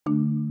Hey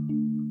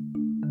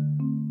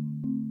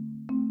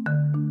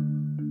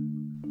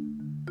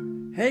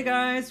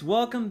guys,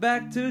 welcome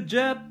back to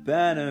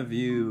Japan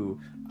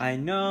View. I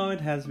know it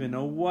has been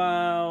a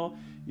while.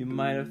 You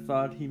might have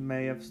thought he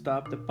may have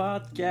stopped the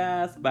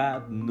podcast,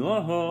 but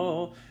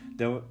no.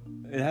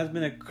 It has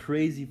been a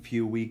crazy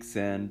few weeks,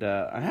 and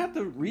I had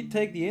to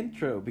retake the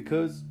intro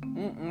because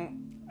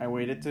I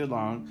waited too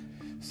long.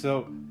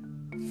 So,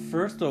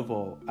 first of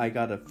all, I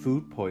got a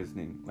food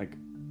poisoning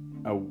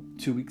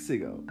 2 weeks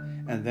ago,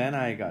 and then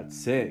I got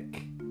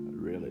sick,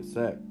 really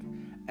sick,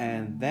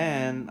 and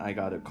then I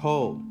got a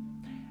cold.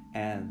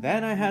 And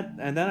then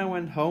I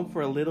went home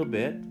for a little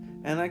bit,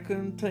 and I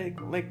couldn't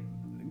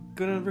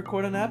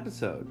record an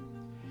episode.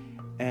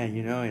 And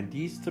in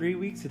these 3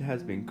 weeks it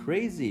has been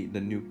crazy.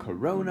 The new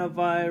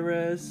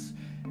coronavirus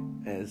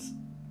is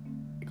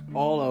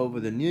all over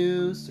the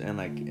news, and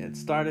it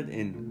started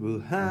in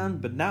Wuhan,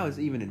 but now it's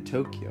even in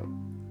Tokyo.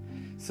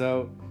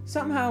 So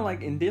somehow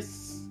in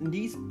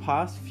these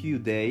past few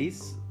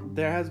days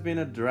there has been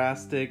a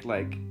drastic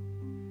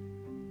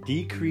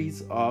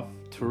decrease of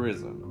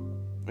tourism.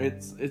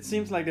 It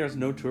seems like there's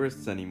no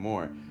tourists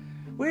anymore,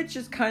 which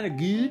is kind of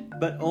good,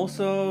 but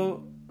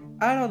also,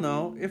 I don't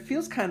know, it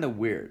feels kind of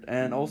weird.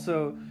 And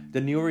also,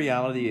 the new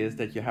reality is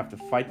that you have to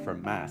fight for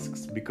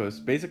masks, because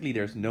basically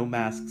there's no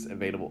masks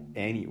available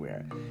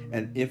anywhere.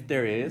 And if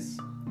there is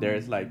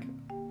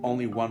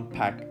only one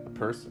pack a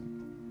person,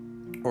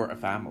 or a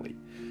family.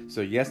 So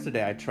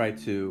yesterday I tried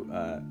to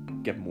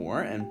get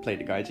more and play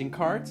the gaijin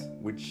cards,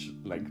 which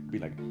be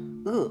like,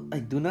 "Oh, I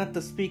do not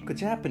speak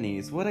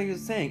Japanese. What are you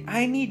saying?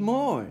 I need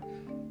more."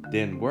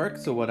 Didn't work.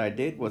 So what I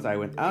did was I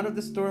went out of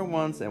the store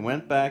once and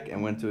went back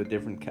and went to a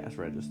different cash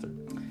register.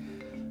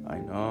 I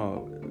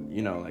know,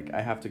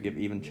 I have to give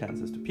even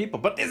chances to people,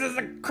 but this is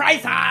a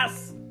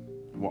crisis.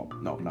 Well,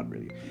 no, not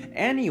really.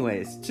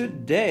 Anyways,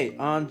 today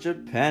on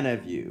Japan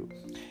View,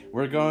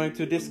 we're going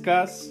to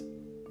discuss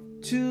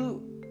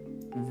two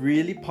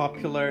really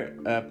popular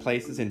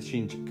places in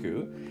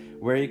Shinjuku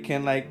where you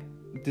can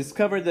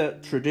discover the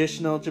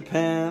traditional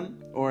Japan,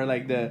 or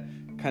the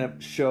kind of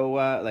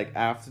Showa,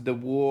 after the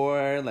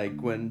war,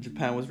 when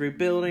Japan was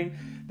rebuilding.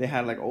 They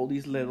had all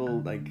these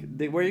little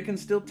where you can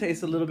still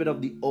taste a little bit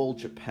of the old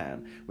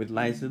Japan, with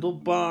nice little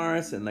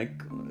bars and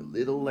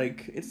little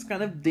it's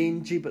kind of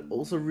dingy but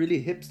also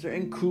really hipster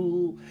and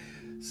cool.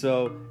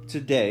 So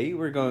today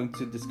we're going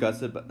to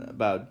discuss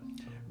about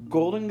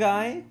Golden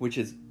Gai, which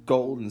is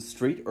Golden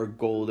Street, or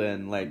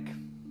Golden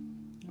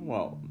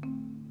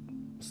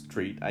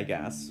street, I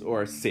guess,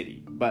 or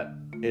city, but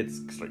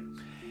it's street.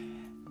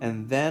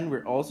 And then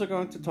we're also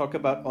going to talk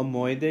about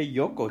Omoide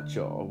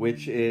Yokocho,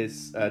 which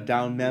is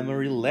down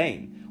memory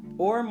lane,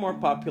 or more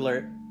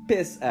popular,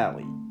 Piss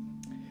Alley.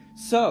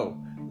 So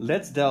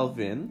let's delve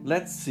in.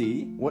 Let's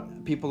see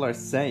what people are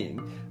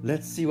saying.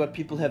 Let's see what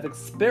people have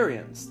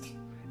experienced,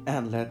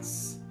 and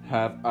let's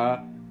have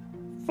a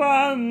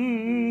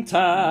fun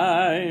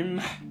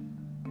time.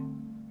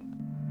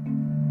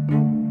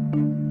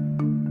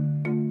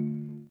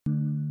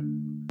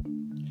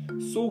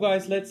 So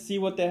guys, let's see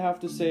what they have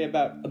to say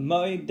about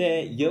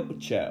Omoide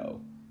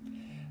Yokocho.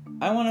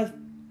 I want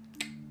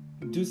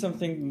to do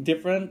something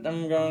different.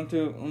 I'm going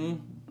to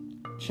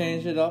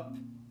change it up.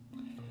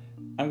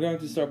 I'm going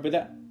to start with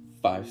a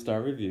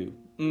 5-star review.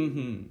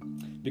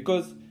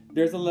 Because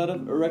there's a lot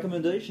of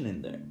recommendation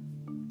in there.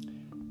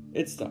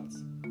 It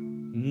starts,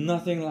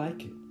 nothing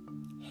like it.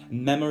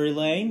 Memory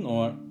Lane,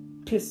 or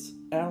Piss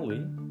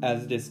Alley,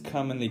 as it is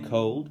commonly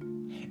called,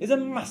 is a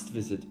must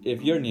visit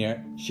if you're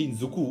near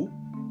Shinjuku.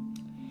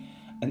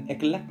 An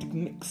eclectic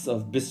mix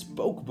of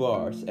bespoke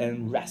bars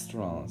and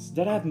restaurants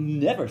that I've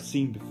never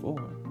seen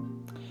before.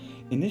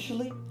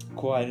 Initially,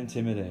 quite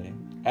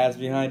intimidating, as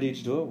behind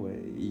each doorway,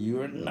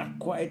 you're not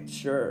quite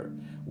sure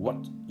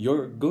what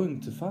you're going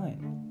to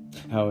find.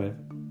 However,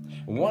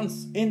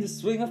 once in the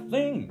swing of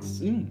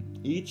things,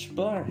 each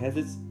bar has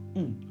its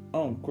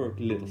own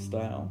quirky little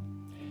style.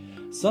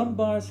 Some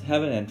bars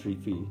have an entry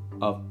fee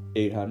of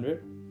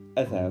 800,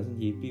 1,000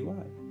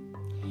 YPY.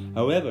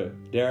 However,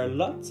 there are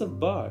lots of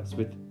bars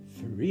with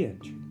free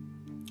entry.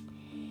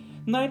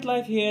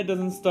 Nightlife here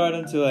doesn't start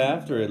until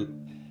after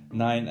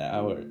 9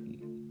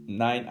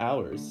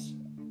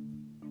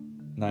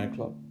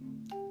 o'clock.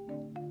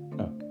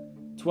 No,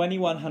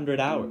 2100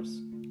 hours.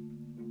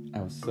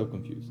 I was so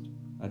confused.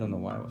 I don't know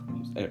why I was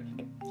confused.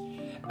 Anyway,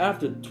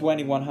 after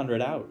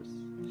 2100 hours,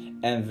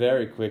 and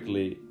very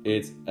quickly,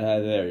 it's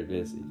very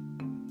busy.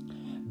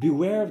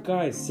 Beware of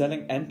guys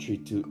selling entry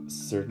to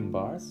certain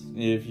bars,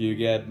 if you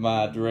get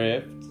my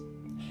drift.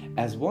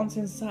 As once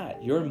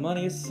inside, your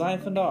money is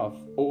siphoned off,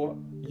 or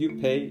you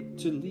pay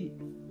to leave.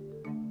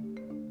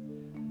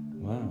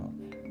 Wow.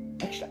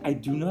 Actually, I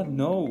do not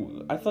know.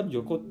 I thought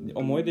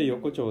Omoide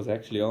Yokocho was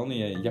actually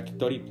only a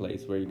yakitori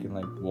place where you can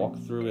walk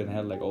through and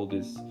have all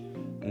this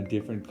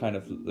different kind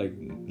of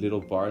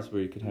little bars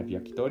where you could have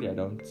yakitori. I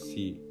don't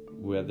see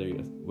where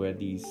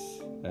these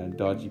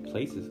dodgy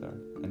places are.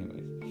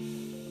 Anyways.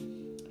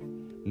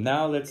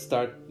 Now let's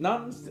start.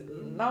 Not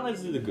now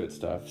let's do the good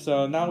stuff.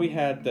 So now we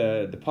had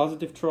the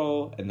positive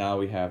troll, and now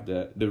we have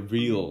the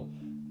real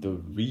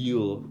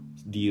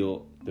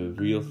deal, the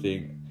real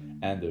thing,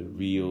 and the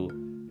real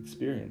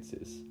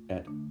experiences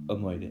at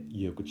Omoide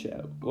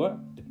Yokocho, or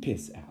the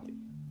Piss Alley.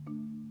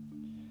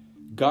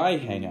 Guy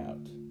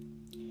hangout.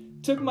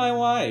 Took my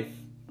wife.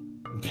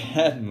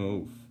 Bad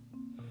move.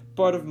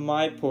 Part of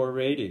my poor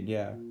rating,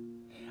 yeah.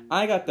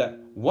 I got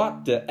the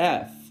what the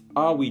F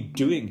are we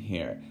doing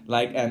here?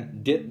 Like,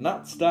 and did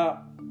not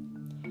stop.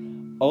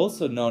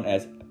 Also known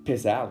as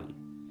Piss Alley.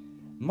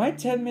 My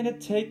 10-minute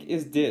take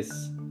is this.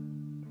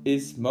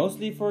 Is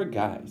mostly for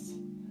guys.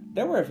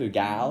 There were a few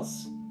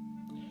gals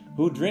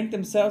who drink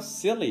themselves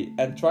silly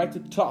and try to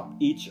top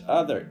each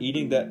other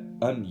eating the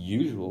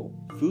unusual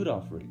food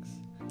offerings.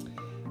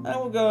 I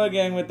will go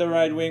again with the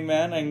right wing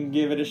man and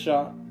give it a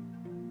shot.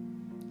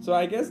 So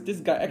I guess this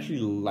guy actually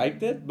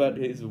liked it, but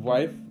his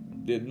wife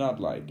did not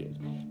like it.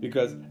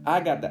 Because I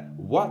got that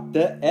what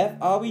the F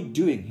are we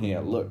doing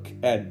here look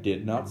and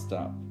did not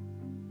stop.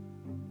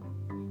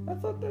 I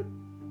thought that,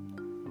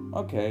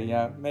 okay,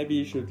 yeah, maybe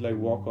you should like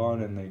walk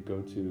on and like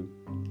go to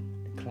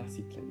a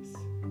classy place.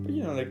 But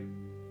you know, like,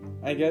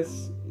 I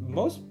guess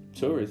most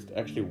tourists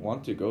actually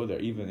want to go there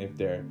even if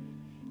they're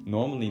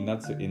normally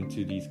not so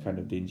into these kind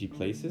of dingy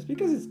places,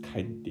 because it's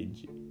kind of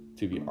dingy,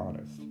 to be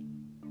honest.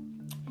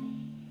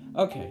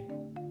 Okay.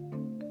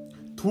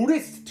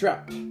 Tourist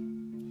trap.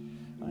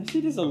 I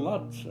see this a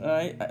lot.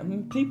 I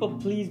mean, people,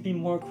 please be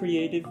more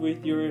creative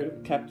with your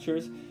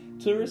captures.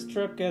 Tourist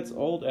trap gets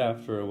old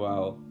after a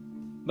while.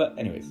 But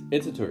anyways,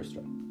 it's a tourist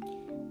trap.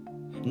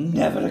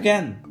 Never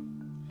again.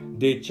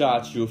 They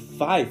charge you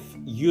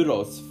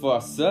 €5 for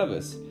a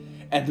service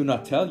and do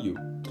not tell you.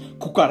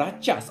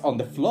 Cucarachas on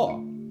the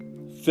floor.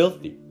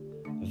 Filthy,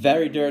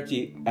 very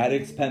dirty, and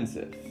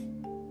expensive.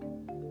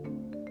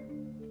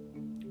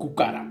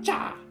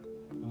 Cucaracha!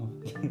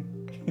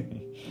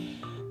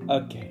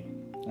 Okay,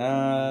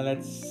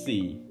 let's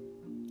see.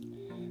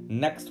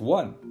 Next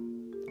one.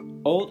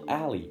 Old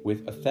alley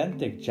with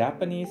authentic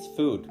Japanese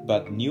food,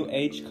 but New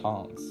Age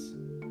cons.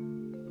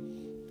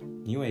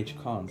 New Age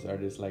cons are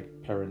just like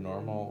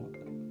paranormal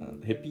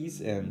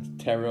hippies and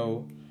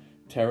tarot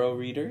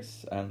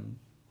readers.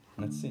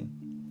 Let's see.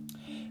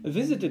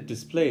 Visited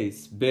this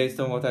place based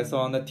on what I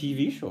saw on the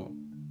TV show.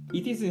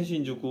 It is in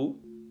Shinjuku,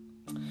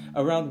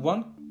 around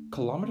 1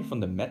 kilometer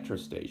from the metro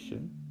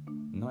station.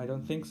 No, I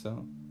don't think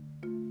so.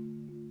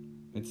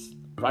 It's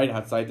right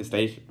outside the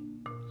station.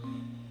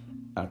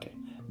 Okay.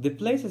 The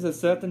place has a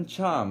certain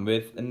charm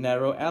with a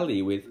narrow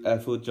alley with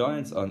food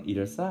joints on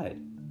either side.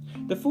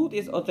 The food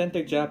is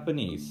authentic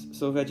Japanese,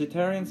 so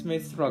vegetarians may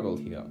struggle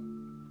here.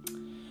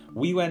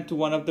 We went to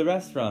one of the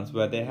restaurants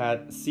where they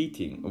had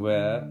seating,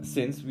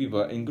 since we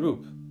were in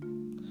group.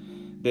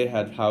 They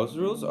had house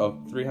rules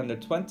of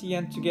 320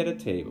 yen to get a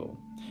table.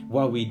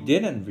 What we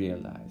didn't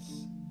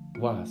realize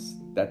was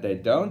that they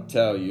don't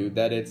tell you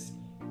that it's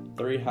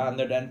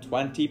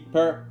 320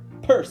 per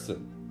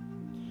person.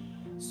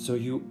 So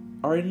you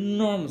are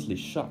enormously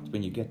shocked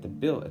when you get the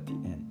bill at the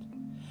end.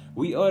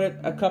 We ordered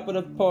a couple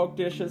of pork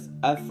dishes,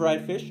 a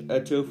fried fish, a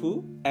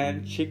tofu,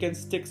 and chicken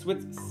sticks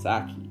with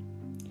sake.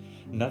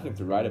 Nothing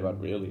to write about,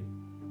 really.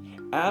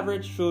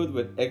 Average food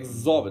with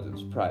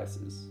exorbitant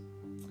prices.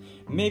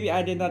 Maybe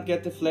I did not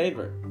get the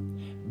flavor,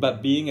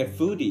 but being a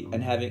foodie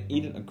and having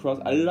eaten across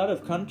a lot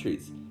of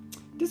countries,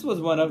 this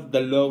was one of the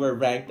lower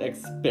ranked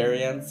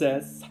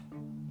experiences.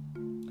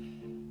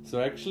 So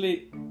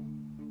actually,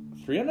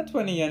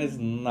 320 yen is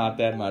not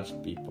that much,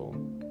 people.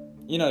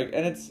 You know,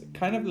 and it's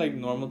kind of like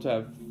normal to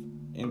have,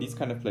 in these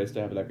kind of places,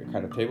 to have like a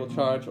kind of table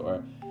charge,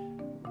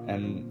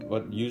 and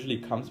what usually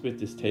comes with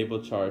this table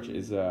charge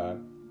is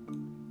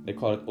they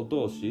call it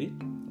otoshi,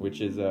 which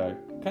is a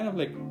kind of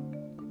like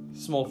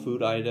small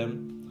food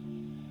item.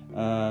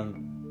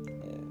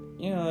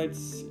 You know,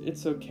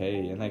 it's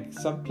okay. And like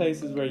some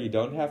places where you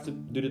don't have to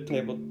do the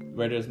table,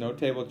 where there's no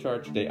table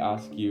charge, they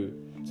ask you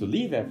to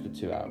leave after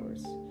 2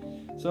 hours.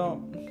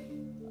 So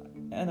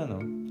I don't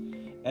know.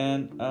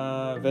 And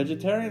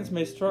vegetarians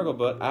may struggle,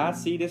 but I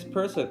see this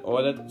person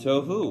ordered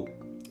tofu,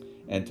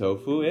 and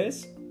tofu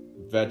is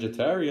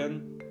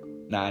vegetarian.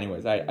 Nah,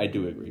 anyways, I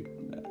do agree.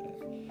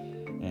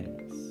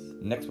 Anyways,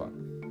 next one.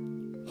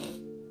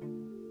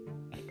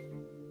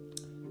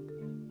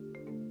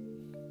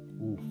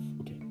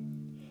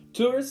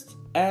 Tourist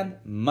and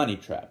money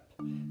trap.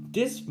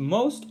 This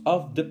most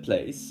of the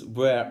place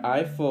where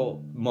I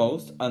feel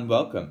most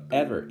unwelcome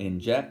ever in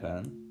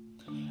Japan.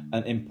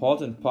 An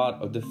important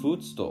part of the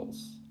food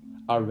stalls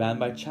are ran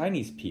by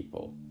Chinese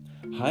people.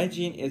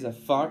 Hygiene is a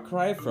far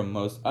cry from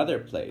most other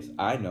places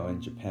I know in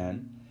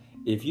Japan.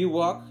 If you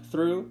walk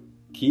through,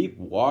 keep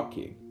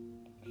walking.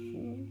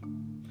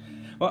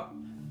 Well,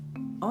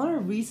 on a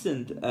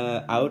recent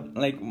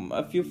like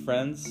a few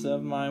friends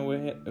of mine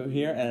were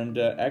here, and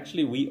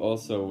actually we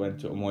also went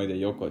to Omoide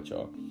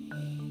Yokocho.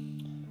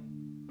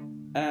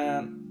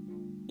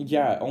 And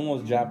yeah,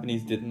 almost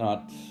Japanese did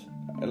not,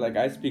 like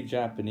I speak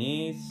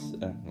Japanese.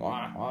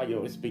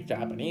 You speak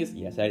Japanese?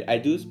 Yes, I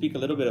do speak a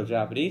little bit of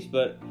Japanese,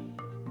 but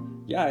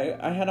yeah,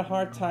 I had a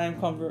hard time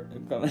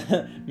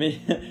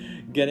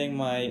getting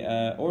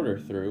my order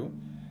through.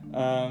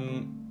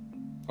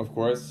 Of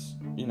course,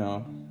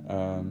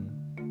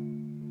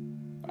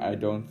 I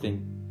don't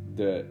think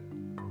that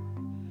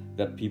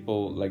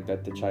people like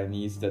that the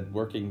Chinese that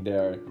working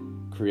there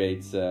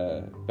creates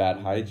bad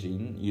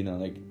hygiene.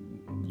 Like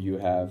you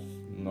have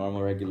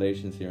normal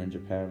regulations here in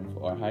Japan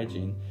for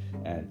hygiene,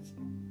 and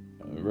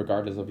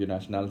regardless of your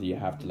nationality, you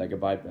have to like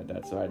abide by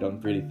that. So I don't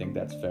really think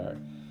that's fair.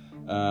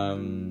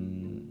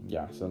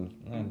 So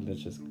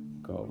let's just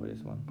go over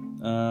this one.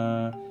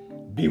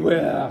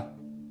 Beware!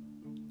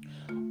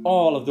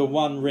 All of the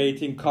 1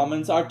 rating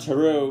comments are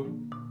true.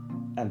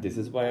 And this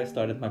is why I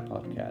started my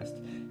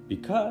podcast.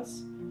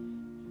 Because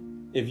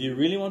if you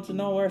really want to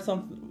know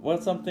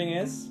what something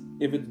is,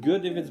 if it's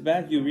good, if it's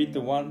bad, you read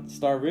the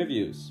 1-star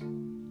reviews.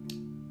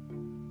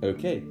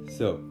 Okay,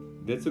 so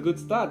that's a good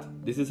start.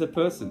 This is a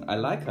person. I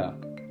like her.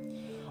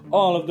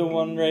 All of the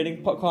 1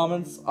 rating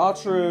comments are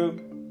true.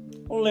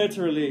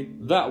 Literally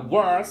the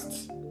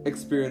worst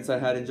experience I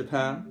had in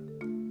Japan.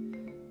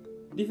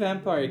 The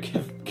Vampire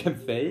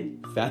Cafe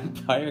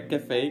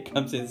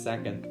comes in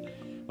second.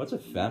 What's a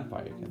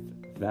Vampire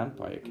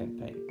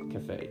Cafe?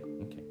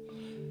 Okay.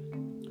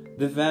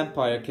 The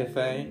Vampire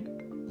Cafe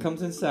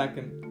comes in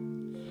second.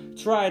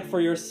 Try it for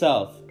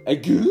yourself.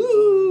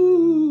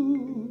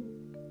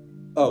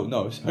 Oh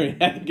no, sorry,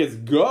 I think it's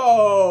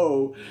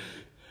go.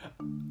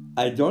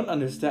 I don't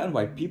understand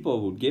why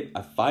people would give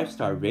a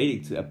 5-star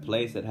rating to a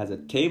place that has a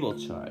table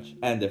charge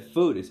and the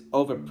food is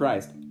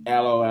overpriced.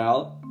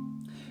 LOL.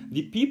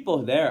 The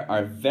people there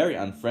are very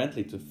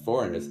unfriendly to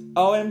foreigners.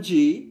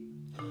 OMG.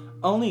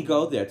 Only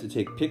go there to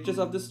take pictures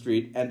of the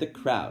street and the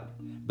crowd,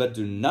 but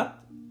do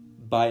not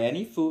buy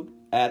any food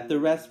at the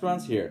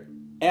restaurants here.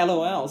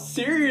 LOL.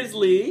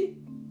 Seriously?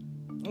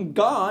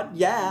 God,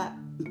 yeah.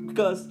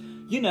 Because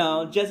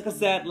Jessica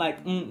said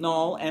like,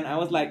 no, and I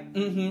was like,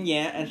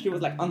 yeah, and she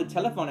was like on the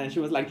telephone and she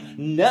was like,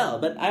 no,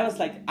 but I was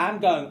like, I'm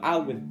going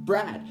out with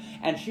Brad,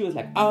 and she was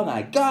like, oh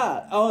my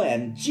God,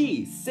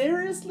 OMG,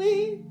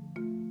 seriously?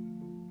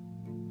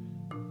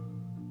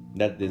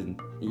 That isn't,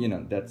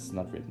 that's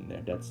not written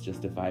there, that's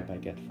just the vibe I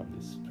get from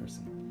this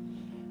person.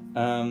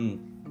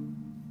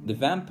 The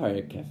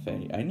Vampire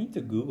Cafe, I need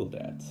to Google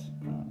that.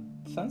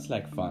 Sounds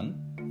like fun.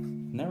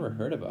 Never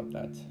heard about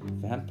that.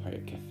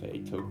 Vampire Cafe,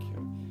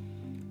 Tokyo.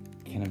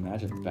 Can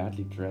imagine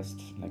badly dressed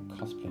like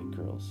cosplay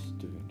girls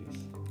doing this.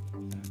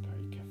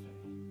 Vampire Cafe.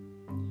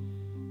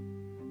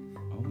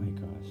 Oh my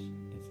gosh,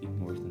 it's even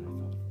worse than I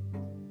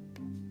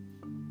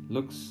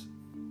thought.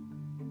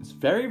 It's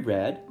very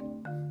red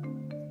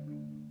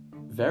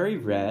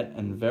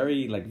and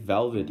very like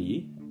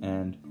velvety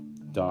and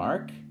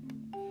dark,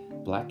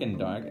 black and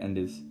dark, and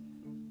this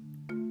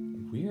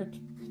weird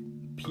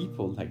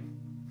people like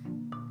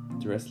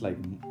dressed like,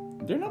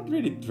 they're not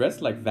really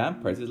dressed like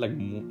vampires. It's like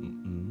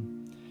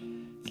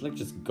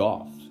just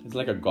goth. It's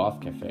like a goth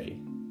cafe.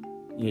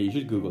 Yeah, you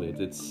should Google it.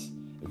 It's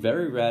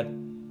very red,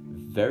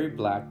 very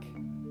black,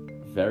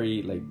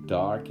 very like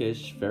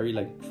darkish, very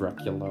like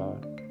Dracula,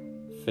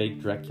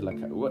 fake Dracula.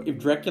 Well, if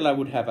Dracula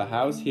would have a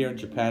house here in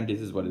Japan,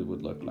 this is what it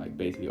would look like,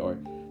 basically, or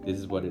this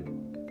is what it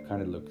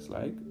kind of looks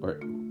like, or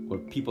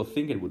what people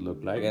think it would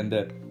look like. And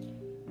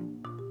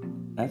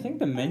I think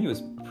the menu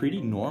is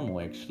pretty normal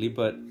actually,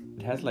 but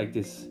it has like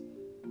this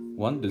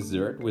one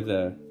dessert with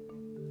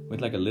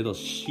like a little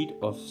sheet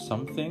of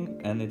something,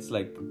 and it's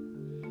like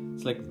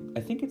I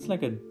think it's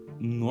like a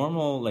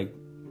normal like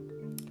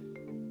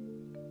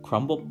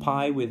crumble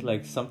pie with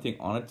like something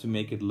on it to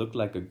make it look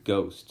like a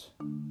ghost.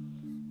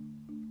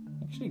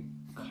 Actually,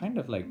 kind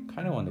of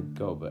want to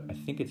go, but I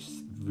think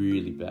it's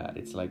really bad.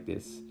 It's like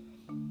this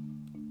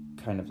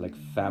kind of like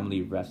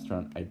family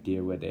restaurant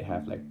idea where they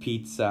have like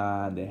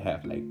pizza, they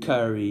have like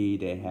curry,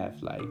 they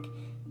have like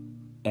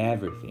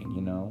everything,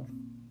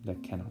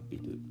 that cannot be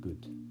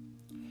good.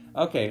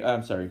 Okay,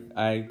 I'm sorry.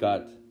 I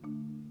got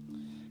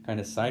kind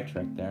of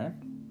sidetracked there.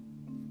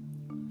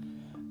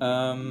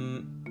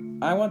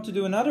 I want to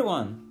do another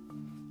one.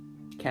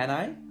 Can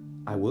I?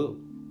 I will.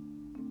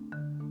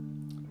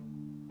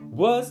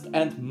 Worst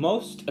and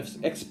most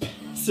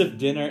expensive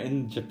dinner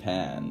in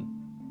Japan.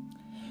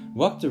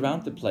 Walked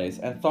around the place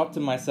and thought to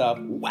myself,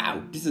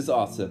 wow, this is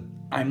awesome.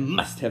 I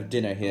must have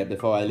dinner here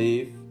before I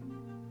leave.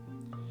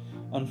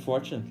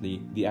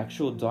 Unfortunately, the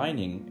actual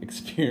dining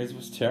experience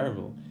was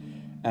terrible,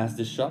 as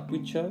the shop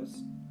we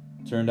chose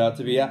turned out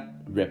to be a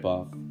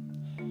rip-off.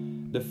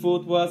 The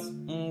food was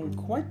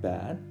quite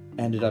bad.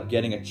 Ended up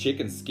getting a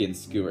chicken skin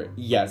skewer.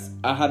 Yes,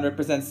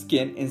 100%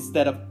 skin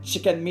instead of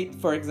chicken meat,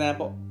 for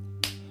example.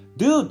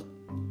 Dude,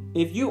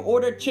 if you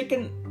order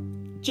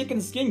chicken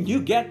skin,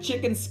 you get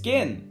chicken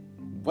skin.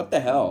 What the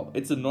hell?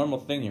 It's a normal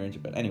thing here in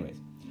Japan. Anyways.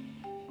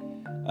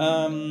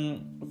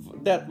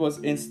 That was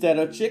instead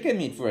of chicken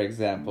meat, for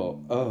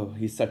example. Oh,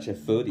 he's such a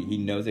foodie. He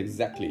knows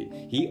exactly.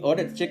 He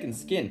ordered chicken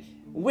skin.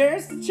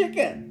 Where's the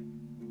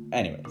chicken?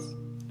 Anyways.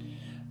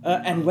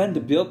 And when the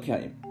bill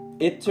came,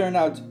 it turned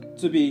out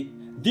to be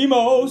the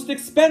most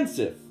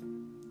expensive,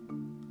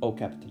 all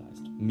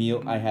capitalized,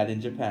 meal I had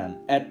in Japan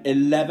at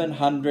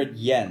 1,100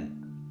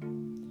 yen.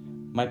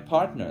 My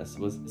partner's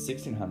was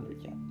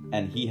 1600 yen,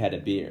 and he had a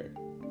beard.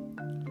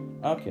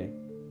 Okay.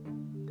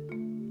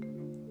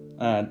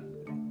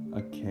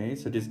 Okay,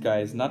 so this guy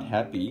is not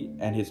happy,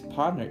 and his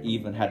partner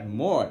even had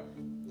more.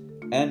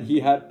 And he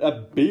had a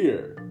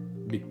beer.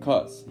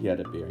 Because he had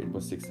a beer, it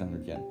was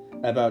 600 yen.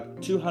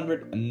 About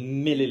 200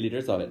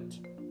 milliliters of it.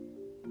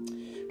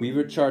 We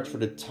were charged for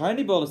the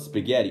tiny bowl of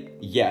spaghetti.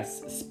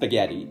 Yes,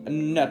 spaghetti,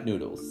 not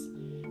noodles.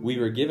 We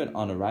were given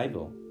on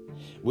arrival,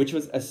 which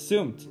we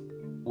assumed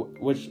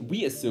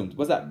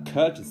was a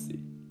courtesy.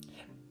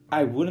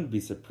 I wouldn't be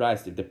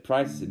surprised if the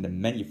prices in the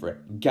menu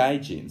for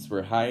gaijins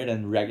were higher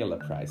than regular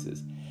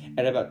prices,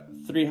 at about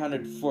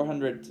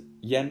 300-400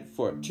 yen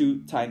for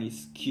 2 tiny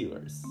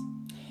skewers.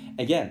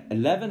 Again,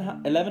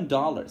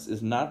 $11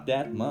 is not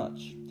that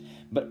much,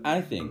 but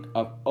I think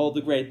of all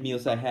the great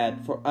meals I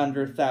had for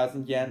under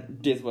 1,000 yen,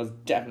 this was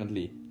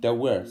definitely the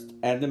worst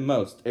and the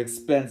most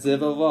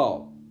expensive of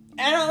all.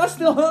 And I was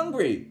still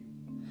hungry!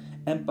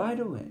 And by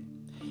the way,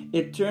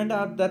 it turned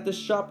out that the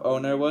shop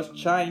owner was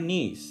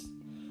Chinese.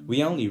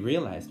 We only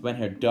realized when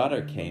her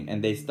daughter came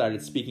and they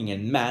started speaking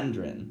in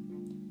Mandarin.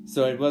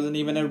 So it wasn't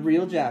even a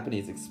real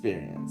Japanese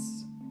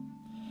experience.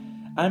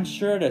 I'm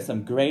sure there's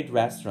some great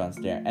restaurants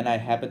there and I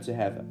happen to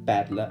have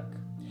bad luck.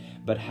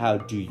 But how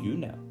do you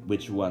know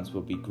which ones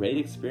will be great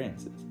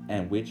experiences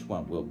and which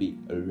one will be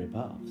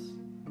rip-offs?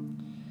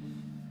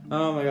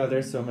 Oh my god,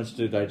 there's so much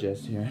to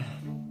digest here.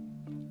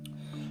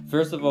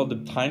 First of all,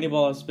 the tiny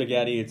ball of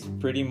spaghetti, it's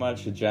pretty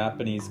much a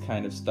Japanese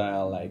kind of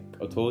style like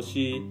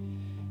otoshi.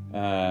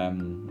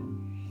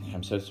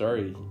 I'm so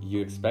sorry,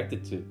 you expect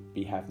it to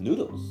have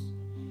noodles.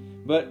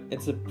 But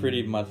it's a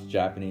pretty much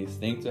Japanese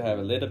thing to have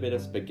a little bit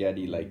of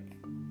spaghetti like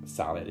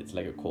salad. It's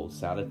like a cold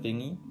salad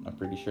thingy. I'm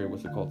pretty sure it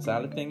was a cold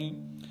salad thingy.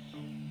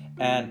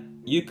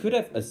 And you could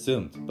have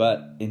assumed,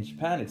 but in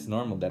Japan it's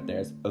normal that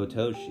there's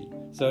otoshi.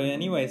 So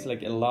anyways,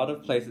 like a lot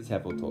of places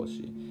have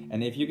otoshi.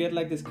 And if you get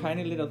like this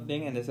tiny little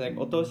thing and it's like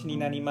otoshi ni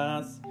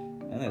narimasu,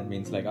 and that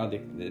means like, oh,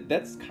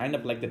 that's kind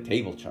of like the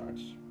table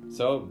charge.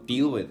 So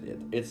deal with it.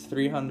 It's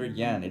 300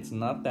 yen. It's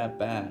not that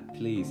bad,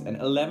 please. And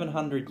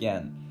 1100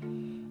 yen.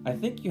 I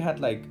think you had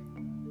like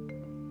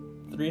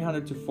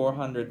 300 to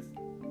 400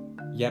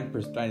 yen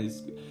per tiny.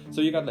 So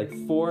you got like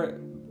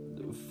four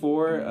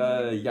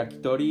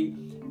yakitori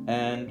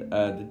and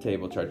the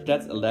table charge.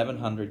 That's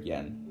 1100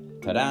 yen.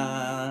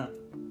 Ta-da!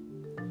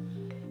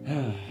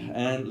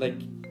 And like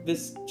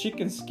this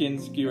chicken skin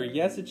skewer,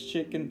 yes, it's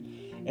chicken,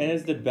 and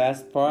it's the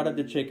best part of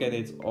the chicken.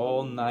 It's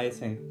all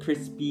nice and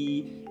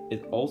crispy.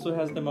 It also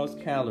has the most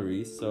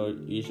calories, so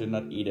you should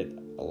not eat it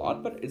a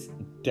lot, but it's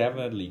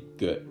definitely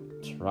good.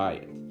 Try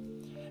it.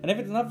 And if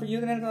it's not for you,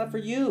 then it's not for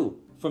you.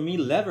 For me,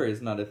 liver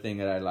is not a thing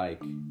that I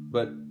like,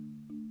 but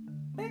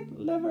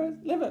liver.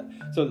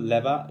 So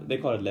liver, they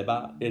call it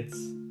liver. It's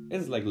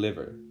like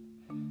liver.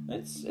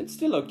 It's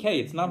still okay.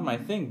 It's not my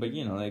thing, but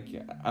you know, like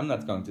I'm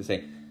not going to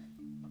say,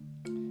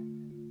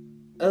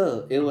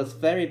 oh, it was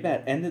very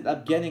bad. Ended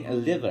up getting a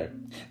liver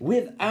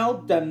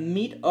without the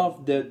meat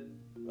of the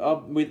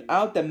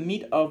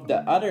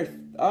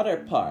other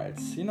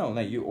parts. You know,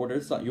 like you order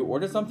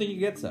something, you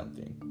get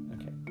something.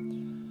 Okay.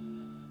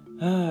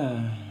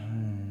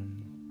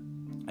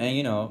 And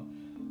you know,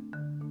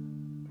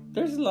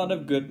 there's a lot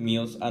of good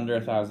meals under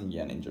 1,000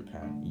 yen in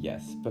Japan.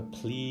 Yes, but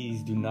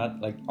please do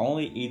not like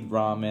only eat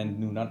ramen.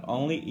 Do not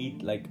only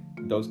eat like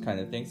those kind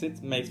of things.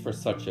 It makes for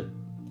such a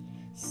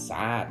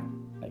sad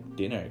like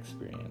dinner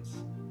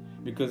experience.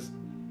 Because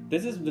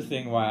this is the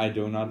thing why I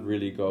do not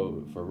really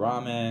go for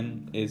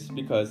ramen, is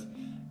because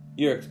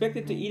you're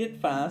expected to eat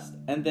it fast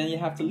and then you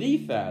have to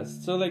leave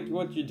fast. So like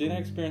what your dinner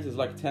experience is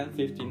like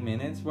 10-15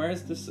 minutes.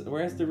 Where's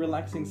the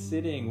relaxing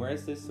sitting?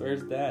 Where's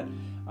that?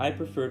 I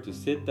prefer to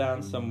sit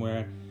down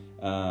somewhere,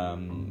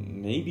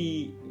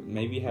 maybe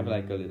have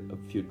like a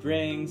few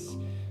drinks,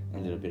 a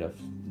little bit of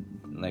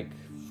like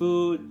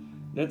food.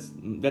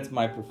 That's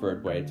my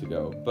preferred way to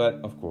go.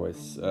 But of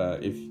course,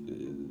 if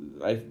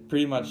I'm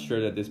pretty much sure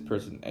that this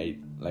person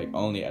ate like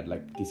only at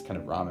like these kind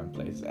of ramen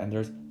places, and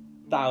there's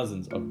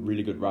thousands of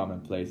really good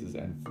ramen places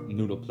and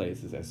noodle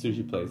places and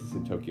sushi places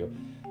in Tokyo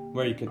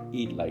where you can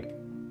eat like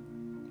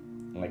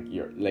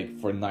you're like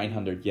for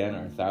 900 yen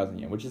or 1,000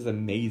 yen, which is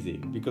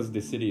amazing because the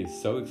city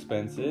is so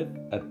expensive.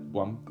 At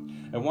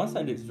one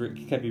side it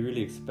can be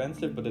really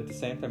expensive, but at the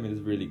same time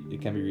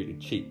it can be really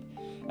cheap.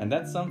 And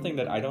that's something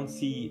that I don't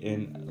see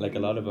in like a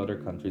lot of other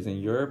countries in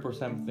Europe or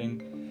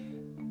something.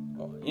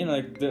 You know,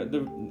 like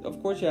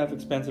of course you have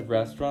expensive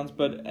restaurants,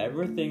 but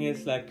everything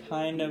is like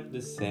kind of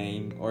the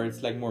same, or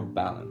it's like more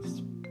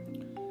balanced.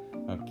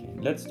 Okay,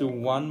 let's do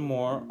one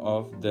more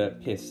of the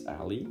piss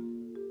alley.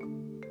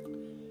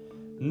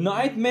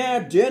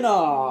 Nightmare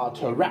dinner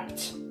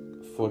trapped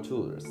for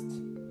tourists.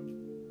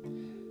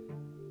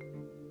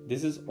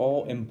 This is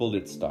all in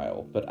bullet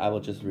style, but I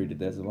will just read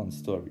it as one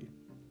story.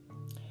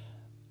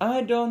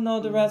 I don't know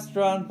the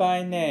restaurant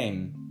by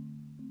name.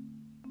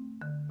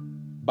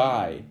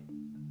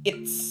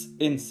 It's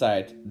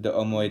inside the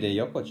Omoide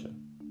Yokocho.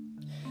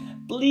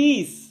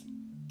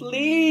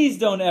 Please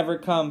don't ever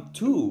come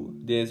to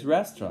this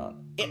restaurant.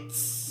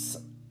 It's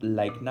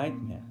like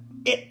Nightmare.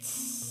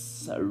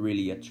 It's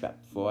really a trap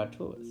for a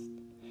tourist.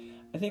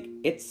 I think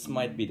It's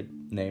might be the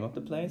name of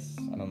the place.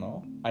 I don't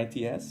know.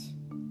 ITS.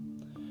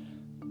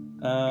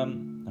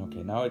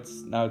 Okay, now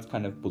it's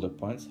kind of bullet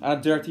points. A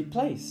dirty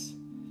place.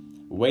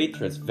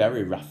 Waitress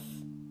very rough.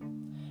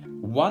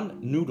 1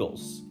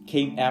 noodles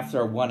came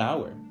after 1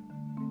 hour.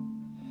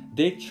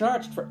 They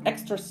charged for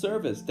extra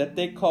service that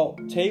they call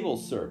table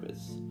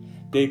service.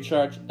 They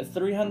charge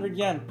 300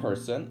 yen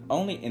person.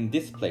 Only in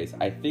this place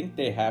I think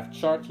they have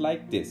charged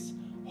like this.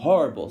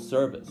 Horrible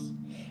service.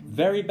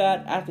 Very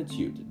bad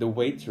attitude. The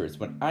waiters,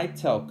 when I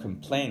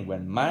complain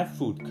when my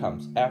food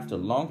comes after a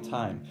long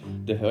time,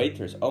 the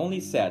waiters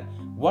only said,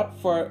 what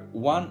for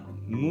 1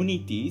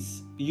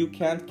 munitis you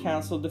can't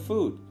cancel the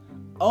food.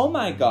 Oh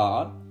my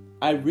god.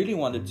 I really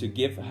wanted to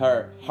give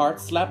her hard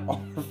slap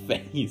on her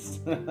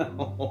face.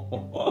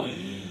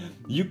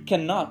 You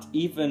cannot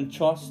even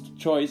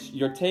choose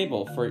your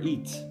table for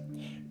eat.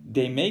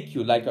 They make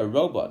you like a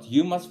robot.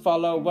 You must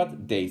follow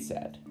what they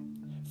said.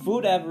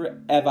 Food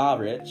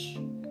average,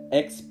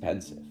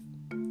 expensive.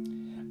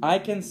 I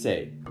can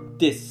say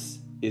this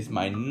is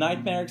my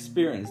nightmare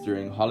experience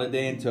during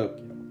holiday in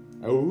Tokyo.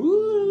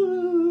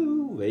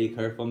 Ooh, wake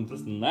her from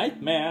this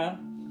nightmare.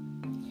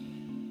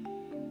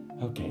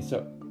 Okay,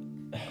 so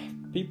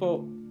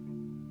people,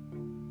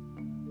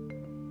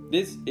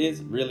 this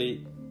is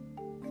really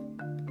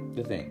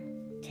the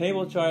thing.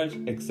 Table charge,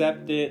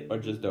 accept it or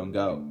just don't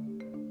go.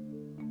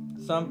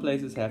 Some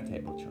places have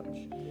table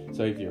charge.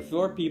 So if you're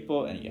 4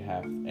 people and you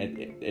have,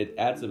 it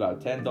adds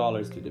about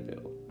 $10 to the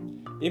bill.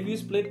 If you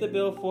split the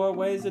bill 4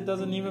 ways, it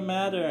doesn't even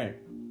matter.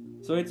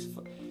 So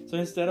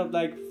instead of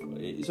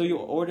so you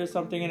order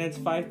something and it's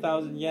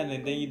 5,000 yen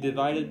and then you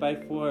divide it by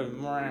 4.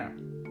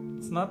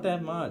 It's not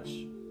that much.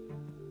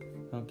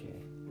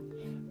 Okay.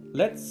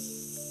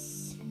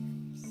 Let's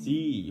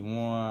see.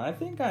 I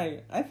think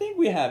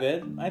we have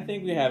it. I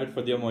think we have it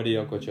for the Omoide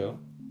Yokocho.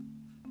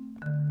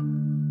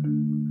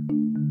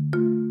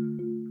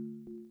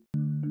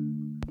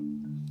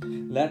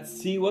 Let's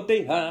see what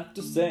they have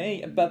to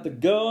say about the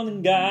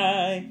golden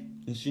guy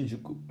in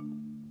Shinjuku.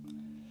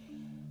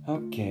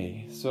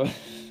 Okay, so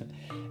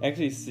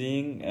actually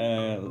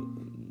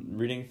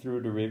reading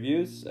through the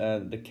reviews,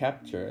 the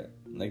capture,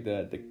 like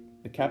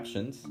the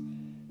captions,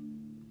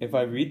 if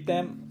I read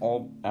them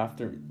all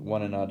after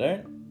one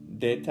another,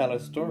 they tell a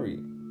story.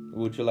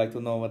 Would you like to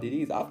know what it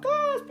is? Of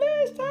course,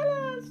 please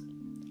tell us.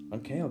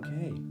 Okay.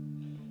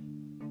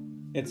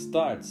 It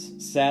starts,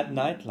 sad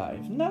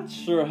nightlife. Not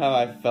sure how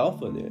I fell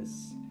for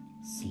this.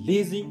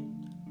 Sleazy,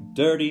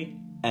 dirty,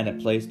 and a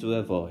place to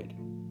avoid.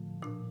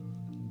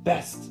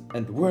 Best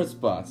and worst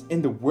spots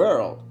in the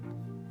world.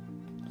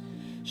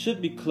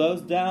 Should be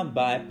closed down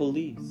by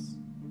police.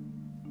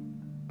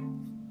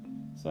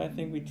 So I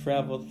think we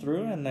traveled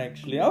through and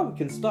actually, we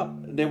can stop.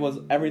 There was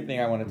everything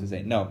I wanted to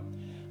say. No.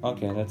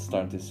 Okay, let's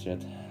start this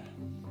shit.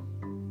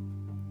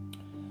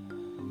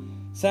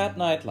 Sad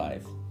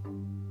nightlife.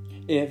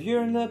 If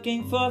you're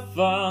looking for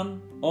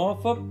fun or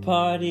for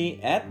party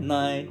at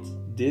night,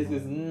 this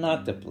is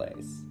not the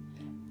place.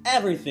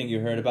 Everything you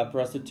heard about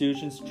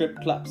prostitution, strip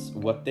clubs,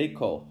 what they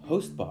call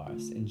host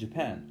bars in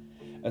Japan,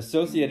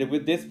 associated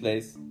with this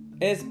place,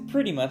 is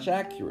pretty much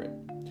accurate.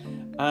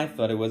 I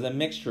thought it was a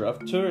mixture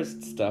of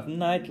tourist stuff,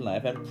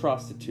 nightlife, and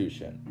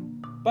prostitution.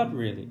 But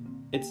really,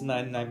 it's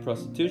 99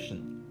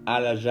 prostitution, a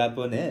la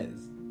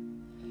japonaise.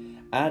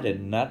 I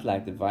did not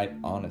like the vibe,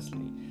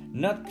 honestly.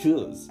 Not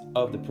cause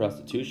of the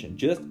prostitution,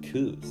 just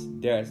cause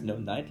there's no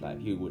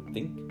nightlife, you would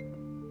think.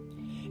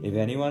 If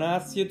anyone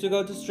asks you to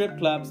go to strip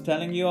clubs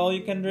telling you all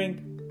you can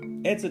drink,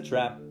 it's a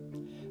trap.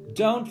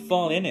 Don't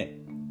fall in it.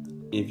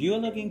 If you're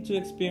looking to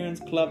experience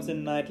clubs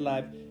and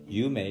nightlife,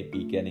 you may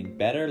be getting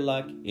better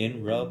luck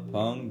in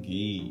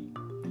Roppongi.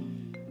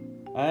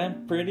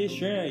 I'm pretty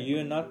sure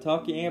you're not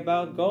talking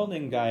about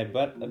Golden Guy,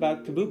 but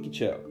about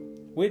Kabukicho,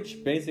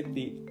 which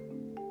basically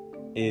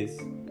is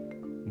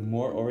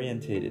more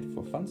orientated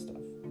for fun stuff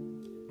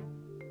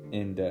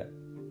in the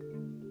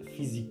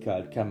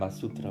physical Kama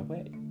Sutra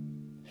way.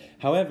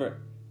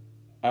 However,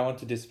 I want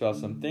to dispel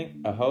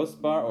something. A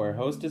host bar or a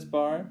hostess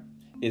bar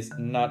is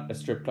not a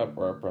strip club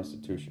or a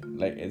prostitution.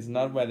 Like, it's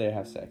not where they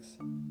have sex.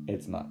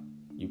 It's not.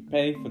 You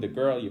pay for the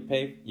girl, you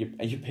pay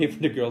for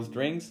the girl's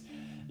drinks,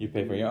 you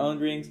pay for your own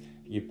drinks,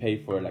 you pay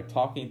for like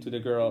talking to the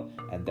girl,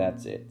 and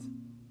that's it.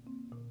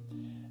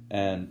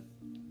 And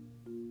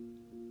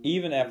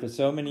even after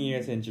so many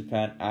years in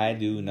Japan, I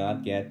do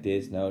not get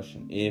this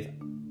notion. If,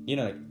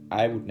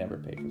 I would never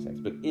pay for sex.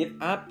 But if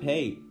I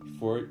pay,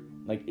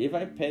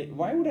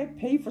 why would I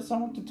pay for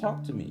someone to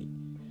talk to me?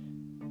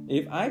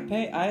 If I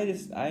pay,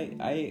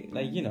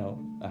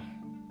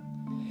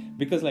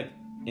 because like,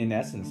 in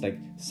essence, like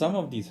some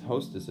of these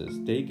hostesses,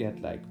 they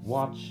get like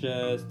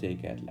watches, they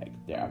get like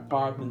their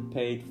apartment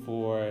paid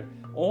for,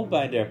 all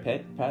by their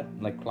pet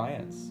like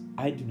clients.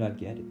 I do not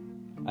get it.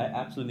 I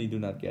absolutely do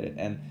not get it.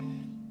 And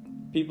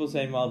people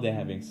say, well, they're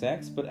having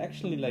sex, but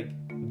actually, like,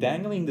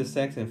 dangling the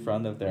sex in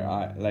front of their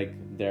eye, like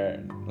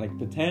they're like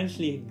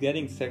potentially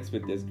getting sex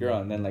with this girl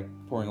and then like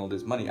pouring all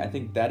this money. I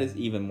think that is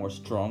even more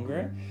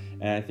stronger,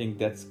 and I think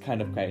that's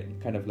kind of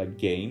like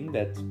game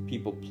that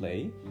people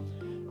play.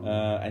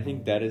 I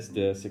think that is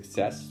the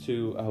success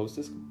to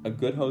a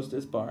good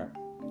hostess bar,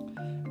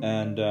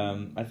 and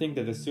I think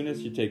that as soon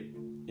as you take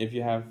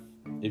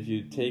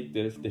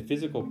the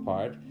physical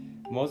part,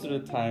 most of the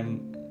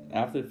time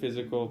after the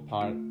physical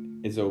part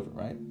is over,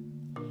 right?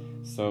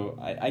 So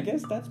I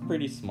guess that's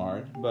pretty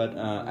smart, but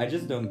I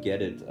just don't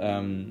get it.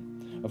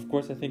 Of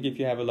course, I think if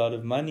you have a lot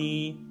of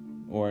money,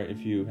 or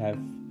if you have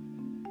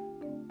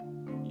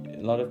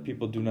a lot of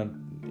people do not.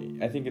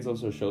 I think it's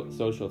also a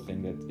social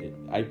thing that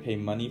I pay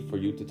money for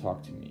you to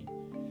talk to me,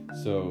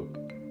 so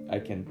I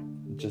can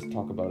just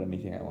talk about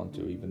anything I want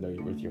to, even though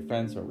you're with your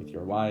friends or with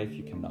your wife,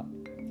 you cannot.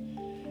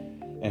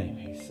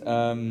 Anyways,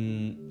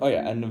 oh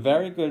yeah, and a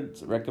very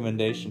good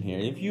recommendation here.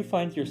 If you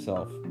find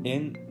yourself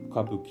in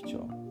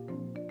Kabukicho,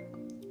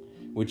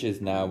 which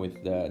is now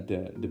with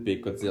the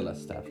big Godzilla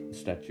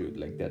statue,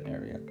 like that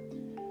area,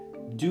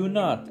 do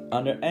not,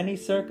 under any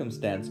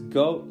circumstance,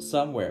 go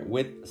somewhere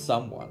with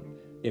someone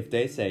if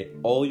they say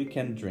all you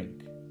can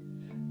drink.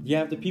 You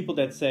have the people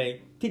that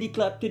say titty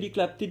clap, titty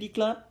clap, titty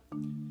clap.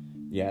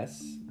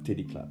 Yes,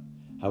 titty clap.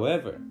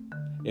 However,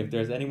 if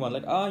there's anyone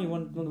like, oh, you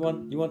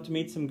want to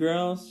meet some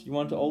girls, you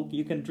want to all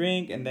you can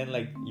drink, and then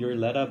like you're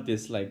led up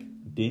this like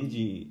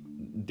dingy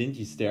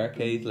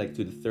staircase like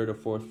to the 3rd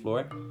or 4th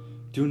floor,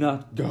 do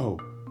not go.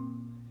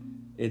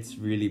 It's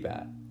really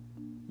bad.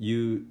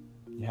 You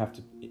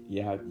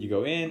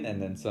go in, and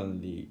then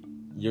suddenly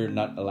you're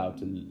not allowed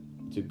to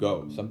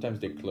go. Sometimes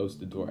they close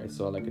the door. I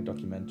saw like a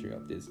documentary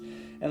of this,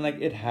 and like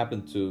it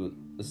happened to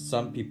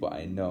some people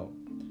I know.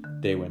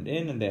 They went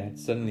in and they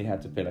suddenly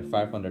had to pay like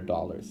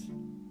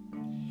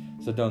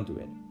 $500. So don't do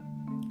it.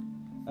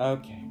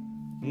 Okay,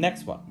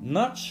 next one.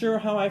 Not sure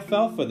how I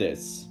fell for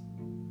this.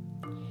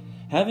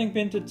 Having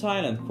been to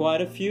Thailand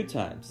quite a few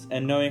times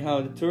and knowing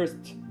how the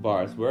tourist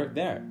bars work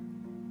there,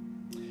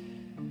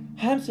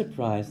 I'm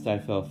surprised I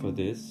fell for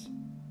this.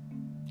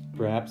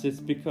 Perhaps it's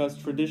because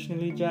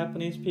traditionally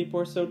Japanese people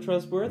are so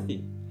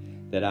trustworthy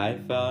that I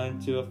fell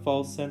into a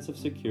false sense of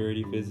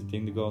security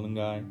visiting the Golden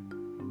Guy.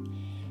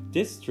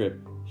 This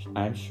trip,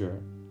 I'm sure,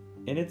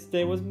 in its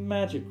day was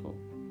magical.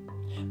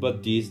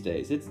 But these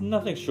days, it's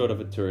nothing short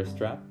of a tourist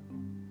trap.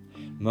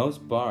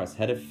 Most bars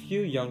had a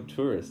few young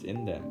tourists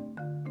in them.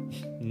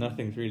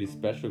 Nothing really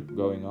special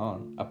going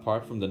on,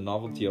 apart from the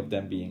novelty of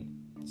them being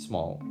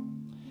small.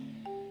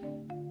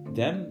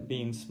 Them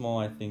being small,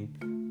 I think,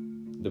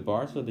 the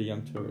bars or the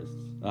young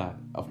tourists?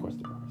 Of course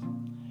the bars.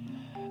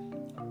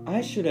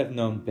 I should have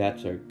known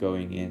better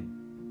going in.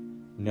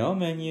 No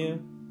menu,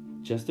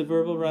 just a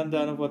verbal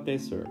rundown of what they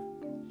serve.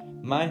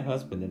 My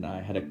husband and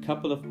I had a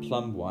couple of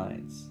plum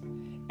wines.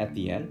 At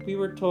the end, we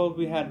were told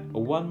we had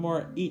one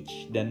more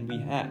each than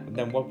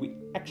what we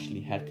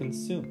actually had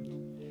consumed.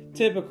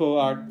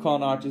 Typical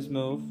con artist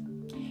move.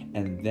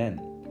 And then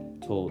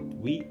told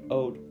we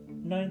owed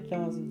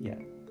 9,000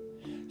 yen.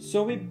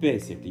 So we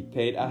basically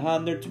paid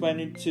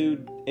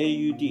 122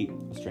 AUD,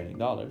 Australian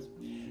dollars,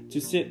 to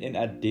sit in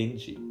a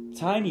dingy,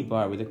 tiny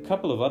bar with a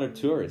couple of other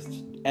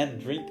tourists and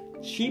drink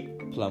cheap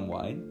plum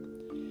wine.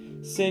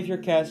 Save your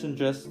cash and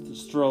just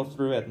stroll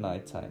through at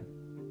nighttime.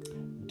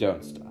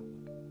 Don't stop.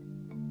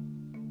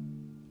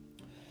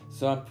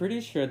 So I'm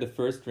pretty sure the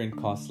first drink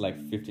costs like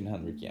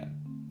 1,500 yen.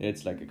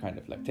 It's like a kind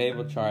of like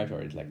table charge,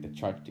 or it's like the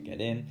charge to get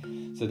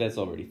in. So that's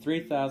already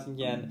 3,000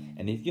 yen.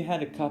 And if you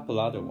had a couple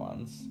other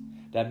ones,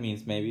 that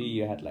means maybe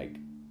you had like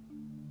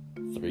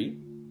 3.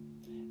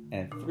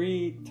 And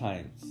 3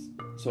 times.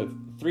 So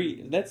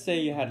 3, let's say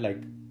you had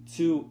like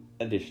 2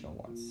 additional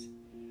ones.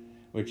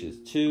 Which is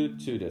 2,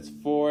 that's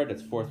 4,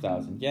 that's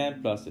 4,000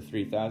 yen, plus the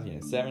 3,000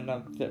 is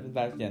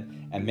 7,000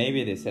 yen. And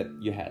maybe they said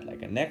you had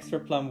like an extra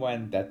plum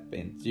wine, that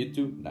brings you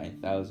to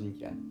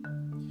 9,000 yen.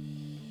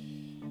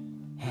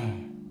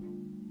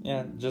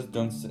 Yeah, just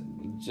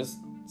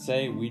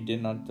say we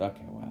did not,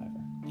 okay, whatever.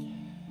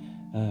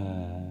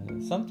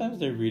 Sometimes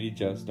they really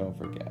just don't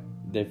forget.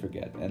 They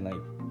forget, and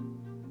like,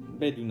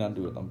 they do not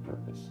do it on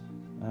purpose.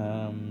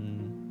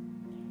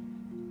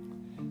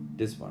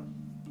 This one.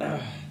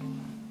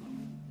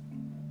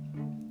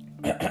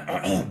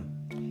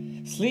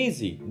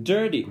 Sleazy,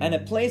 dirty, and a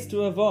place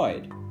to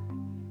avoid.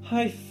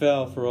 I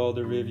fell for all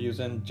the reviews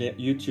and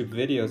YouTube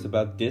videos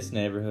about this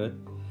neighborhood.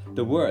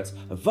 The words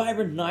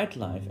vibrant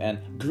nightlife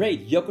and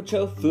great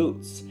Yokocho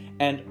foods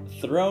and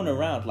thrown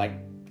around like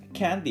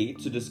candy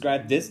to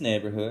describe this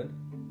neighborhood.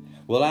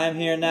 Well, I'm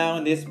here now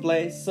and this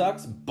place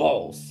sucks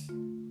balls.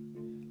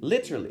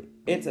 Literally,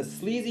 it's a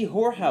sleazy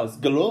whorehouse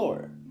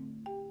galore.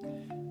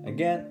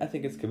 Again, I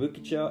think it's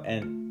Kabukicho,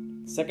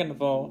 and second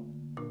of all,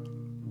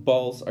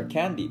 balls are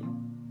candy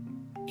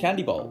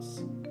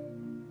balls.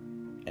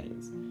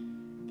 Anyways,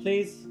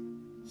 please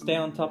stay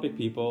on topic,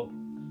 people.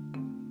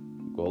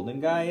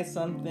 Golden Guy is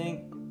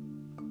something,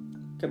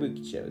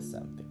 Kabukicho is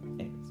something.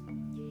 Anyways,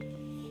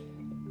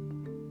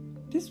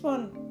 this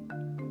one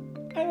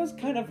I was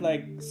kind of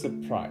like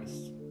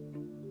surprised,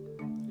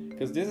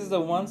 because this is a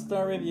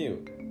 1-star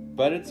review,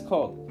 but it's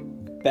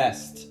called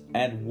Best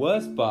and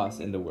Worst Bars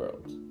in the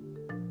World.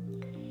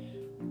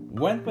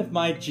 Went with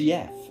my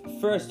GF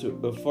first to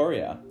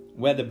Euphoria,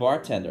 where the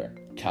bartender,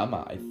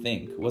 Kama I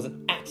think, was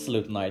an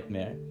absolute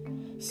nightmare.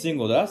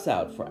 Singled us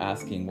out for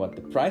asking what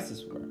the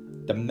prices were,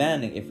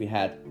 demanding if we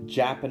had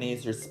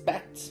Japanese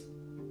respect.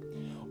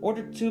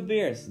 Ordered 2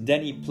 beers,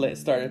 then he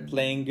started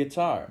playing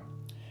guitar.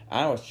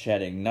 I was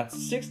chatting not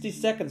 60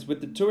 seconds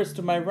with the tourist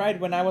to my right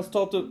when I was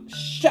told to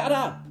shut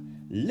up,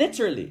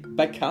 literally,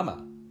 by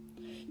Kama,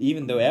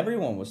 even though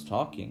everyone was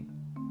talking.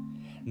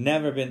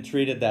 Never been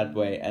treated that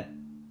way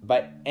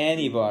by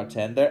any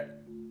bartender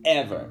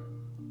ever.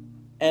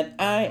 And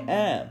I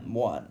am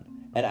one,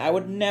 and I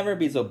would never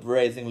be so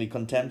brazenly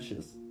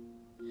contentious.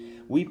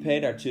 We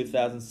paid our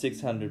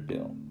 2,600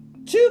 bill.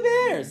 2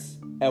 beers!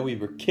 And we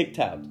were kicked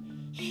out,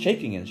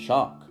 shaking in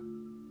shock.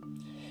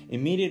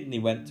 Immediately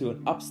went to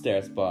an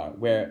upstairs bar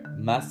where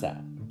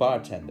Masa,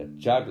 bartender,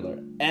 juggler,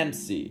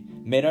 MC,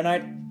 made our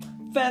night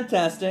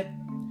fantastic.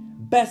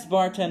 Best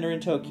bartender in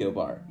Tokyo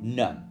bar,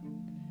 none.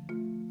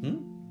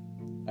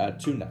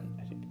 2 none,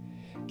 I think.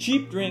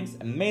 Cheap drinks,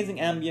 amazing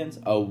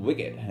ambience, a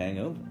wicked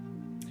hangover.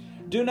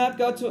 Do not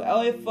go to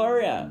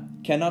Euphoria.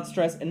 Cannot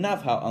stress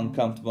enough how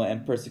uncomfortable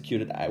and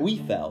persecuted we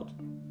felt.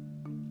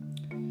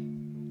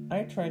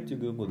 I tried to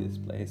Google this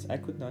place. I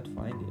could not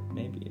find it.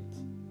 Maybe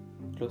it's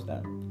closed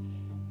down.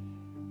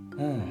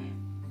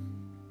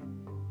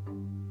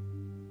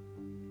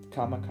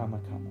 Comma.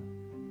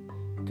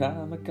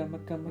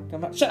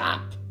 Shut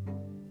up!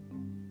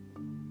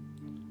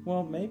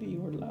 Well, maybe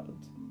you were loud.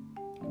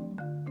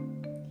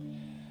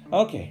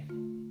 Okay.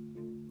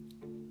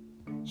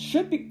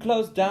 Should be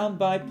closed down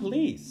by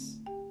police.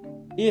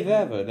 If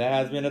ever there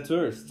has been a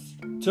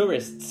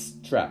tourist's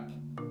trap,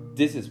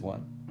 this is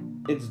one.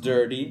 It's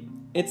dirty.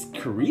 It's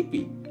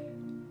creepy.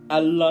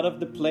 A lot of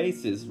the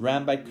places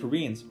ran by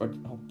Koreans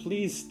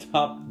please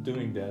stop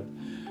doing that.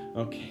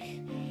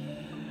 Okay.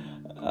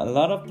 A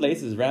lot of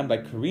places ran by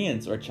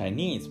Koreans or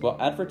Chinese while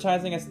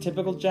advertising as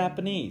typical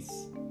Japanese.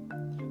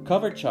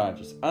 Cover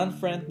charges,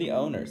 unfriendly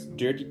owners,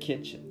 dirty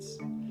kitchens.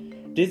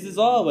 This is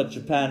all what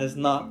Japan is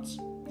not.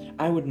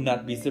 I would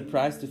not be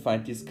surprised to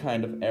find these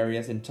kind of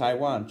areas in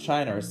Taiwan,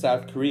 China, or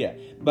South Korea,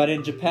 but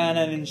in Japan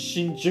and in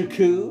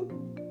Shinjuku,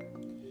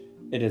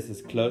 it is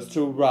as close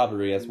to a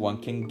robbery as one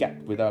can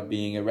get without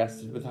being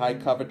arrested with high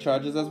cover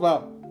charges as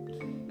well.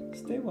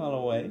 Stay well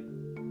away.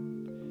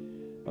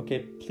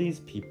 Okay, please,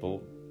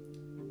 people.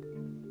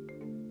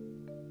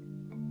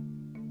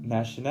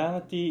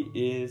 Nationality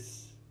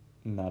is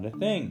not a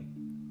thing.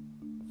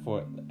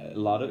 For in a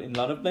lot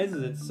of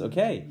places, it's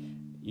okay.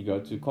 You go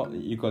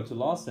to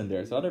Lawson.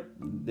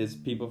 There's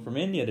people from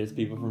India. There's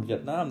people from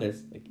Vietnam.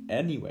 There's like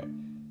anywhere.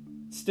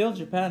 Still,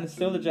 Japan is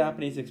still the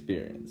Japanese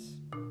experience.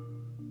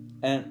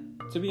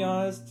 And to be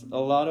honest, a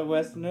lot of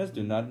Westerners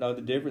do not know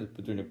the difference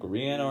between a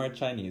Korean or a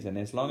Chinese. And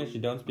as long as you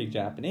don't speak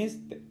Japanese,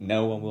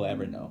 no one will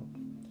ever know.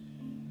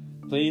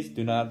 Please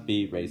do not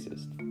be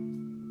racist.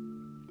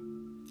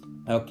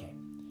 Okay.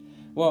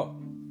 Well,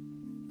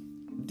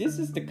 this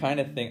is the kind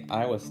of thing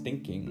I was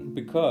thinking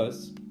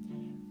because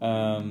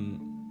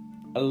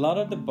a lot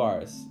of the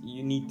bars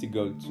you need to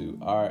go to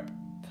are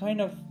kind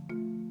of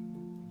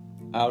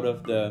out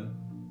of the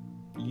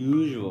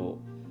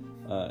usual.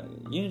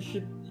 You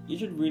should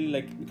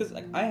really because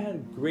I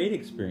had great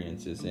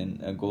experiences in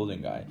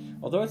Golden Guy.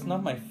 Although it's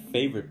not my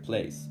favorite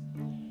place,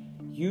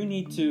 you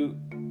need to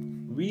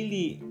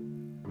really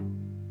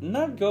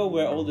not go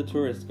where all the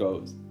tourists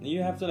go.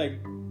 You have to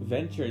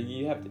venture.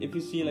 You have to, if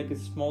you see a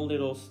small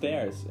little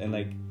stairs and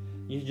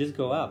you just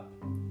go up.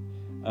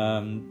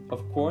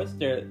 Of course,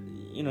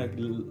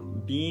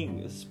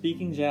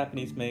 speaking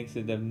Japanese makes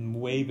it a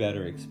way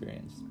better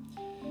experience.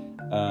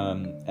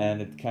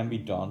 And it can be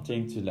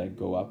daunting to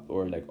go up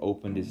or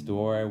open this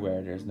door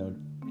where there's no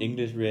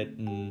English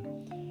written.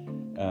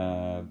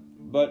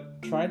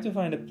 But try to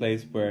find a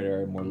place where there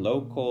are more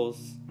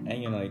locals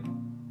and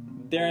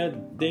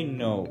they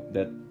know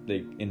that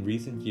in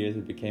recent years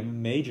it became a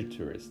major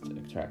tourist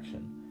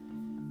attraction.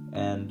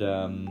 And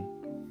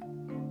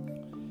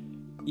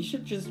you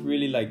should just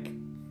really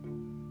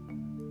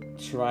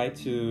try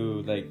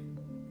to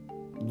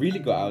really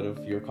go out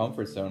of your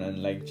comfort zone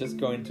and just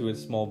go into a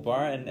small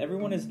bar, and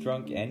everyone is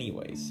drunk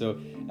anyway. So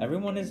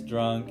everyone is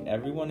drunk,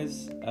 everyone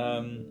is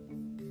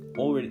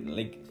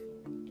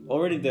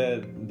already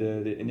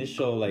the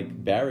initial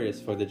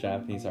barriers for the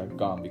Japanese are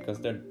gone because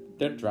they're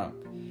drunk.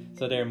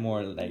 So they're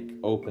more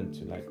open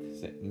to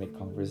make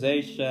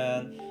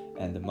conversation,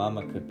 and the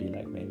mama could be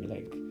maybe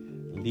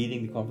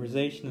leading the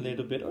conversation a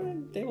little bit, or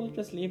they will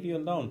just leave you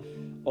alone.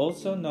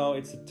 Also, no,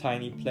 it's a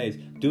tiny place.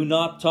 Do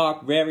not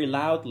talk very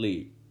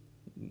loudly.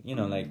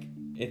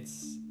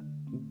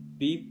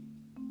 Be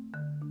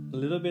a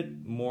little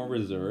bit more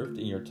reserved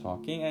in your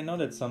talking. I know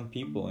that some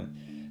people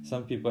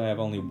have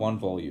only one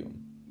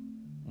volume.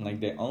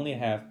 They only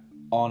have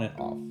on and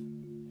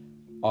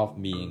off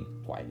being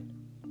quiet.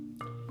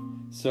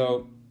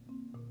 So,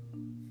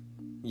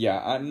 yeah,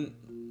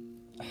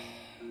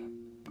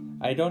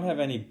 I don't have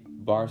any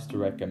bars to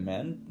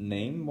recommend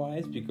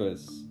name-wise,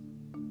 because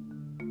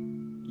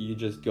you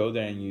just go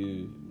there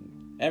and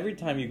every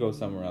time you go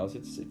somewhere else,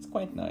 it's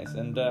quite nice,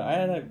 and I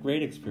had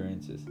great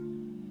experiences.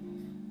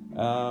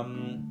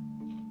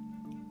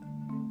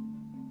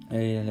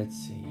 Let's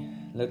see.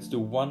 Let's do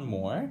one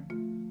more.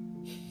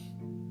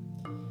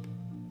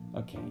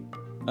 Okay.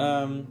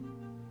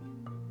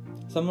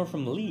 Someone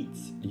from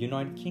Leeds,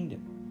 United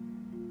Kingdom.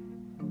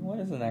 What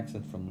is an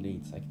accent from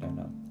Leeds? I don't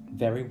know.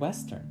 Very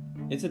Western.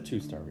 It's a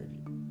 2-star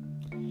review.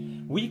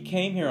 We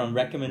came here on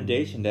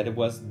recommendation that it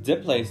was the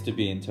place to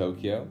be in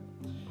Tokyo.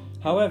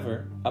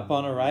 However,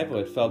 upon arrival,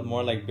 it felt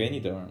more like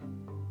Benidorm.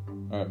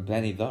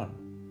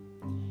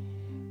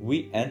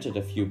 We entered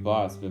a few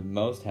bars, but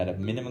most had a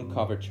minimum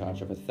cover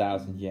charge of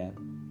 1,000 yen.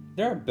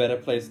 There are better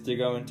places to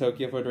go in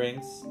Tokyo for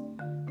drinks.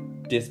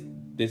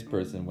 This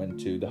person went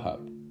to the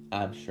hub,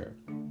 I'm sure.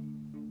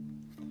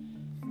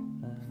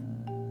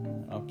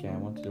 Okay, I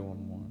want to do one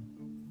more.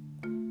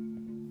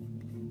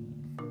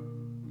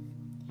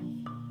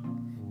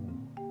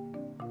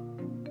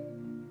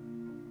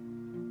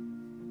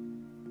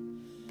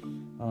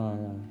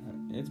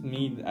 It's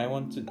me. I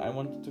wanted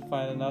to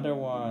find another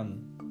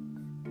one,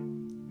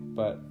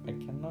 but I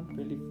cannot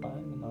really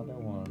find another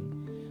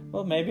one.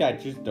 Well, maybe I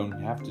just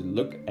don't have to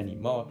look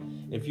anymore.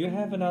 If you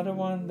have another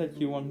one that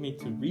you want me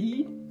to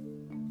read,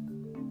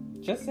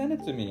 just send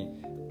it to me.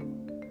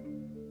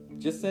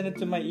 Just send it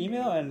to my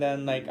email, and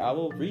then I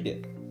will read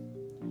it.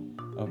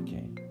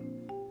 Okay.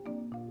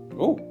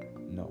 Oh,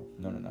 no,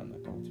 don't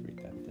read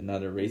that.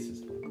 Another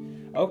racist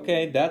one.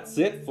 Okay, that's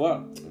it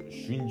for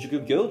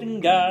Shinjuku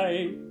Golden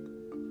Guy.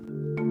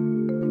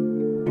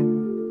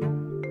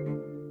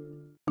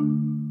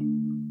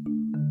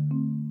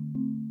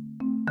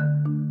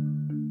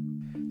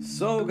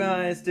 So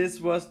guys, this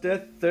was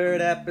the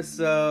 3rd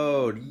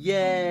episode.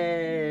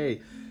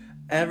 Yay!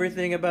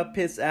 Everything about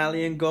Piss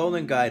Alley and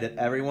Golden Guy that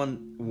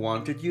everyone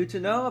wanted you to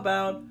know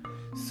about.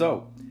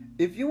 So,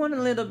 if you want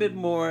a little bit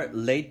more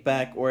laid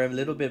back or a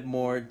little bit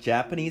more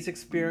Japanese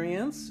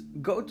experience,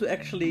 go to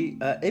actually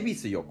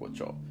Ebisu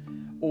Yokocho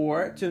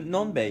or to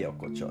Nonbei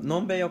Yokocho.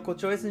 Nonbei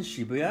Yokocho is in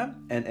Shibuya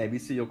and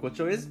Ebisu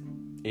Yokocho is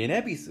in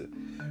Ebisu.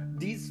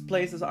 These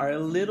places are a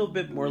little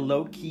bit more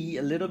low-key,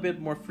 a little bit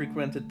more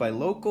frequented by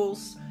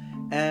locals,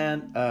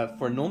 and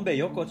for Nonbei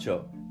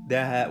Yokocho,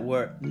 there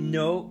were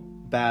no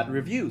bad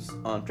reviews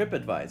on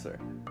TripAdvisor,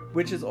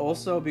 which is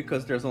also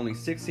because there's only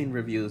 16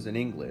 reviews in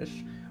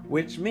English,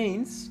 which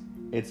means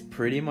it's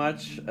pretty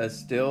much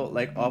still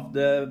off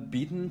the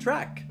beaten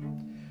track.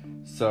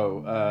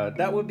 So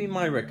that would be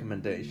my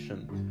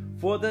recommendation.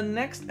 For the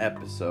next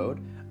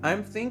episode,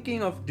 I'm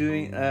thinking of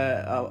doing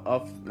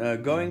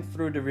going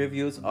through the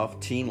reviews of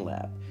Teen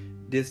Lab,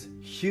 this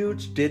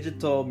huge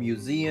digital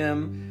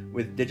museum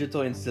with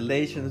digital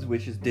installations,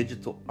 which is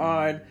digital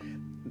art.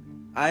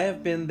 I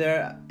have been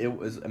there, it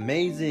was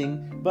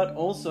amazing, but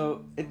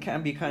also it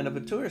can be kind of a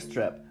tourist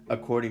trap,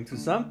 according to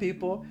some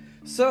people.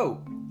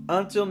 So,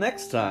 until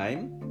next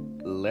time,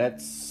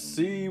 let's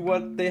see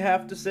what they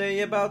have to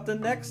say about the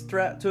next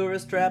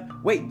tourist trap.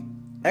 Wait.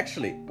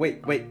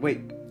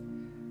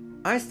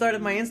 I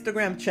started my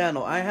Instagram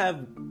channel. I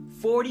have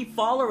 40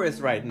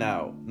 followers right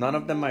now. None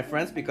of them my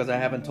friends because I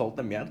haven't told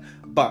them yet.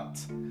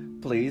 But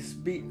please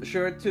be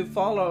sure to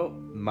follow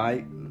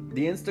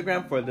the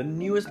Instagram for the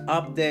newest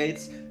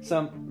updates,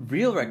 some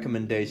real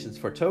recommendations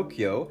for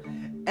Tokyo,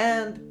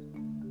 and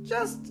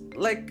just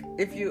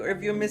if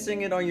you're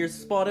missing it on your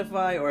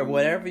Spotify or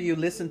wherever you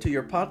listen to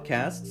your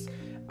podcasts,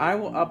 I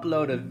will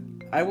upload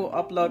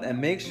and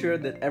make sure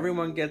that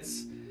everyone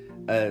gets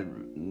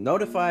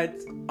notified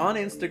on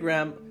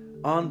Instagram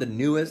on the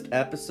newest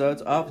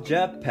episodes of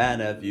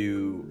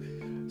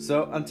Japanaview.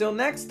 So until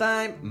next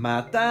time,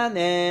 mata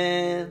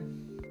ne!